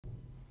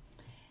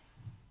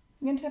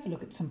we're going to have a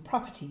look at some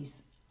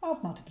properties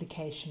of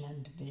multiplication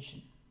and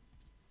division.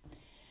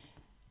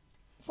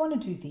 If we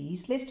want to do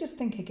these, let's just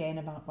think again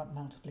about what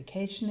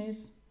multiplication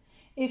is.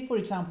 If, for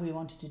example, we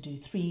wanted to do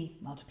 3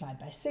 multiplied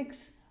by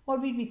 6, what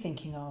we'd be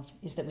thinking of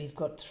is that we've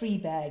got 3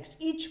 bags,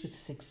 each with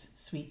 6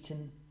 sweets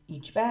in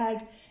each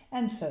bag,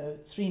 and so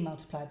 3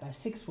 multiplied by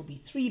 6 will be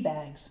 3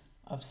 bags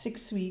of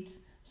 6 sweets,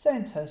 so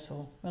in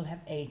total we'll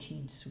have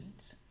 18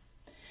 sweets.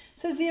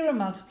 So 0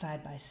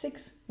 multiplied by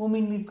 6 will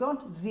mean we've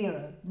got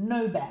 0,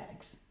 no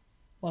bags.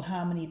 Well,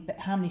 how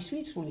many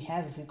sweets will we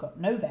have if we've got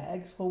no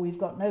bags? Well, we've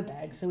got no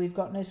bags, so we've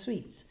got no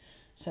sweets.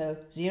 So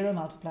 0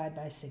 multiplied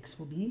by 6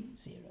 will be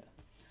 0.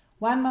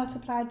 1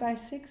 multiplied by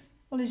 6,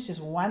 well, it's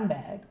just 1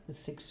 bag with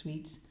 6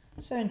 sweets,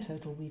 so in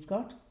total we've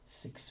got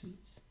 6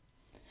 sweets.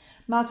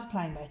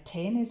 Multiplying by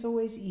 10 is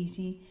always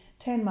easy.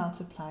 10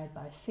 multiplied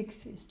by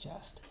 6 is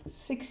just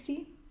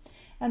 60.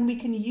 And we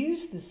can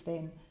use this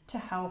then to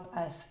help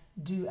us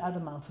do other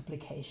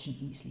multiplication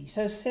easily.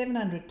 So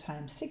 700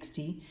 times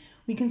 60,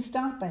 we can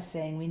start by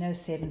saying we know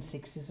 7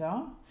 6s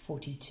are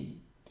 42.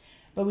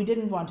 But we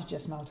didn't want to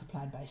just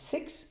multiply by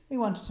 6, we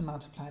wanted to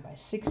multiply by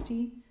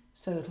 60,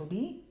 so it'll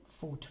be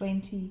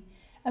 420.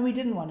 And we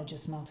didn't want to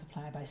just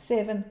multiply by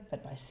 7,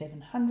 but by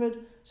 700,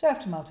 so I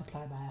have to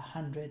multiply by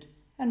 100,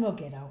 and we'll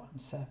get our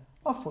answer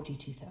of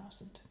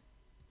 42,000.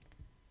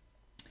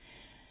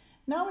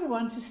 Now we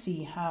want to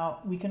see how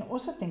we can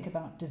also think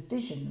about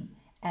division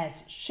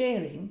as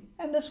sharing,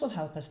 and this will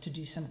help us to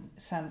do some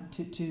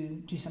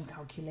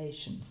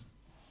calculations.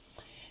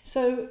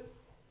 So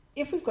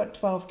if we've got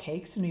 12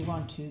 cakes and we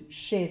want to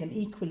share them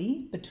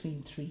equally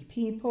between 3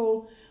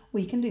 people,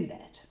 we can do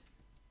that.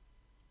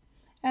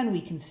 And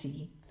we can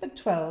see that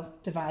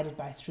 12 divided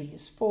by 3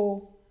 is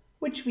 4,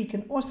 which we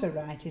can also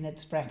write in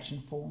its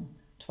fraction form.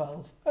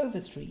 12 over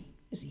 3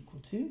 is equal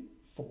to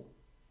 4.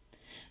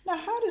 Now,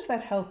 how does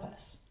that help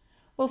us?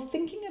 Well,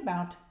 thinking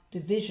about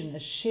division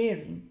as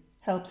sharing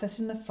helps us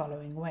in the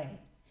following way.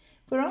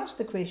 If we're asked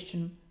the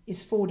question,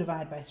 is 4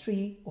 divided by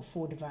 3 or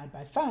 4 divided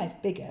by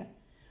 5 bigger?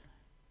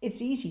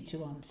 It's easy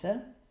to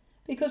answer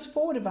because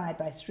 4 divided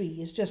by 3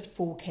 is just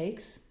 4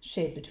 cakes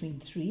shared between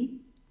 3,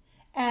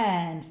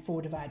 and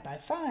 4 divided by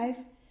 5,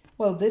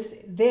 well,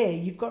 there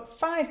you've got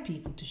 5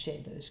 people to share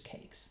those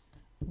cakes.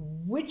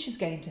 Which is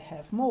going to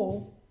have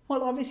more?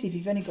 Well, obviously, if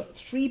you've only got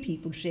 3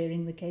 people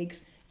sharing the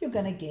cakes, you're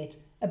going to get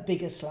a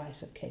bigger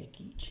slice of cake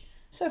each.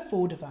 So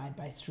 4 divided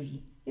by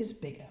 3 is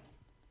bigger.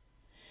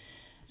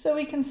 So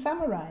we can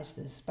summarize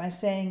this by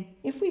saying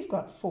if we've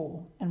got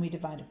 4 and we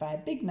divide it by a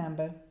big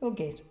number, we'll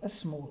get a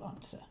small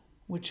answer,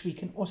 which we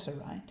can also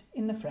write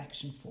in the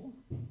fraction form.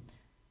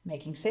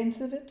 Making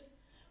sense of it?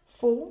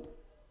 4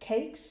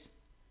 cakes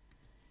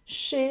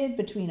shared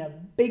between a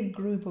big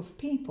group of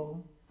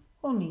people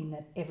will mean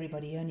that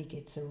everybody only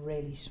gets a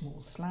really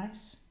small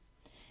slice.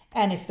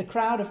 And if the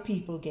crowd of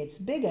people gets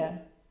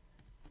bigger,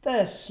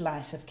 the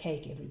slice of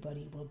cake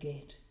everybody will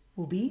get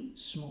will be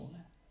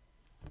smaller.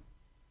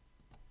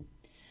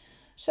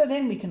 So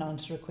then we can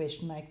answer a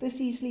question like this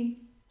easily.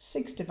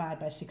 6 divided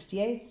by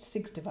 68,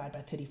 6 divided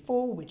by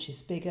 34, which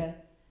is bigger?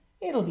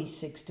 It'll be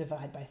 6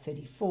 divided by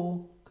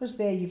 34, because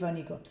there you've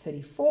only got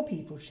 34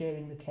 people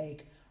sharing the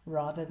cake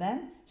rather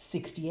than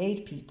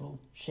 68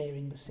 people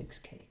sharing the 6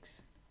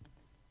 cakes.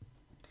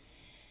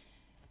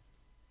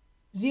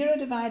 0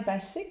 divided by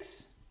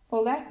 6,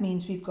 well, that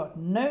means we've got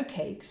no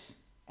cakes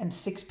and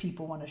 6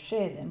 people want to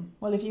share them.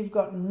 Well, if you've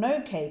got no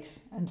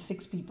cakes and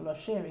 6 people are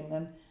sharing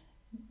them,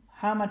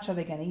 how much are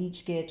they going to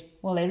each get?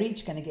 Well, they're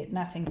each going to get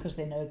nothing because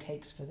there are no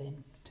cakes for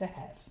them to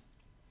have.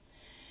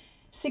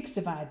 6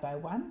 divided by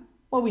 1,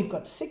 well, we've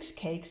got 6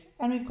 cakes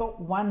and we've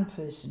got 1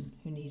 person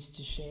who needs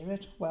to share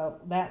it.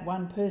 Well, that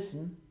 1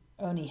 person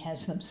only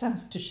has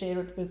themselves to share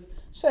it with,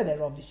 so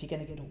they're obviously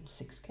going to get all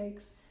 6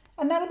 cakes.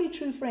 And that'll be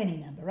true for any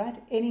number,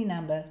 right? Any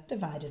number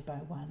divided by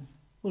 1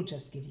 will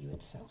just give you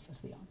itself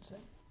as the answer.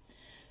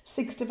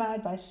 6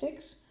 divided by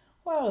 6,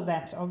 well,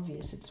 that's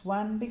obvious. It's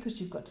 1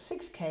 because you've got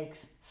 6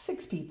 cakes,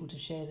 6 people to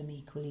share them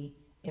equally.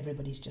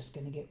 Everybody's just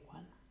going to get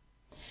 1.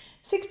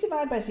 6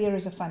 divided by 0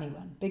 is a funny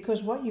one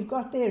because what you've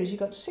got there is you've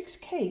got 6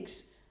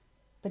 cakes,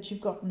 but you've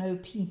got no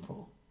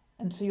people.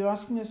 And so you're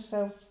asking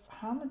yourself,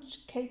 how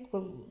much cake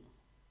will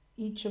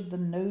each of the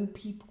no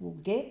people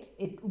get?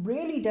 It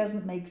really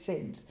doesn't make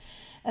sense.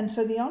 And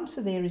so the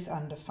answer there is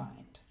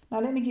undefined. Now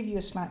let me give you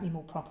a slightly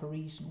more proper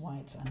reason why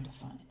it's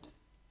undefined.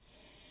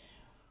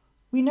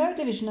 We know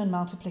division and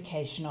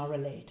multiplication are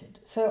related.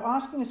 So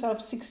asking yourself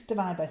 6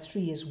 divided by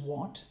 3 is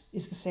what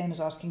is the same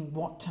as asking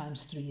what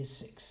times 3 is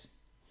 6.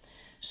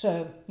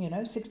 So,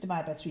 6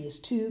 divided by 3 is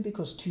 2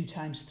 because 2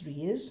 times 3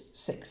 is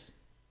 6.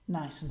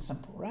 Nice and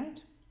simple, right?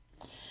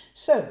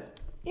 So,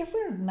 if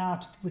we're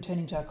now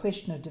returning to our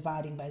question of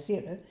dividing by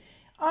 0,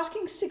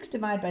 asking 6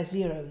 divided by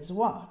 0 is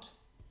what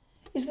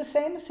is the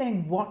same as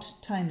saying what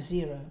times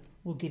 0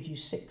 will give you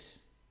 6.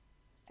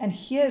 And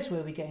here's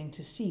where we're going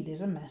to see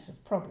there's a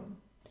massive problem.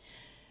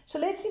 So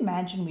let's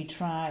imagine we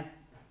try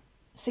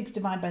 6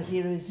 divided by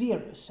 0 is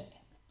 0, say.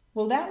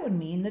 Well, that would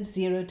mean that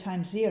 0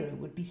 times 0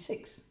 would be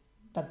 6,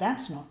 but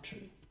that's not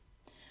true.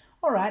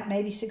 All right,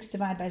 maybe 6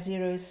 divided by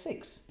 0 is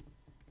 6.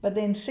 But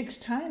then 6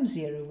 times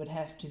 0 would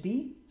have to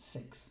be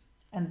 6.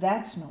 And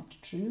that's not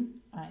true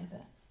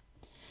either.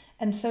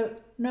 And so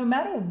no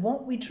matter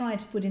what we try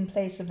to put in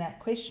place of that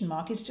question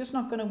mark, it's just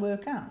not going to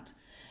work out.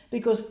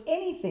 Because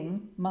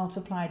anything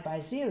multiplied by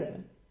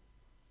 0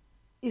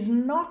 is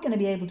not going to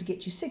be able to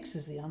get you 6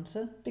 as the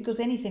answer, because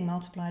anything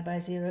multiplied by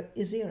 0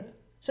 is 0.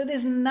 So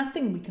there's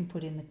nothing we can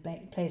put in the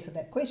place of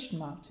that question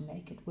mark to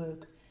make it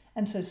work.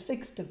 And so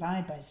 6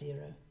 divided by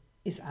 0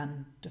 is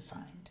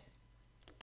undefined.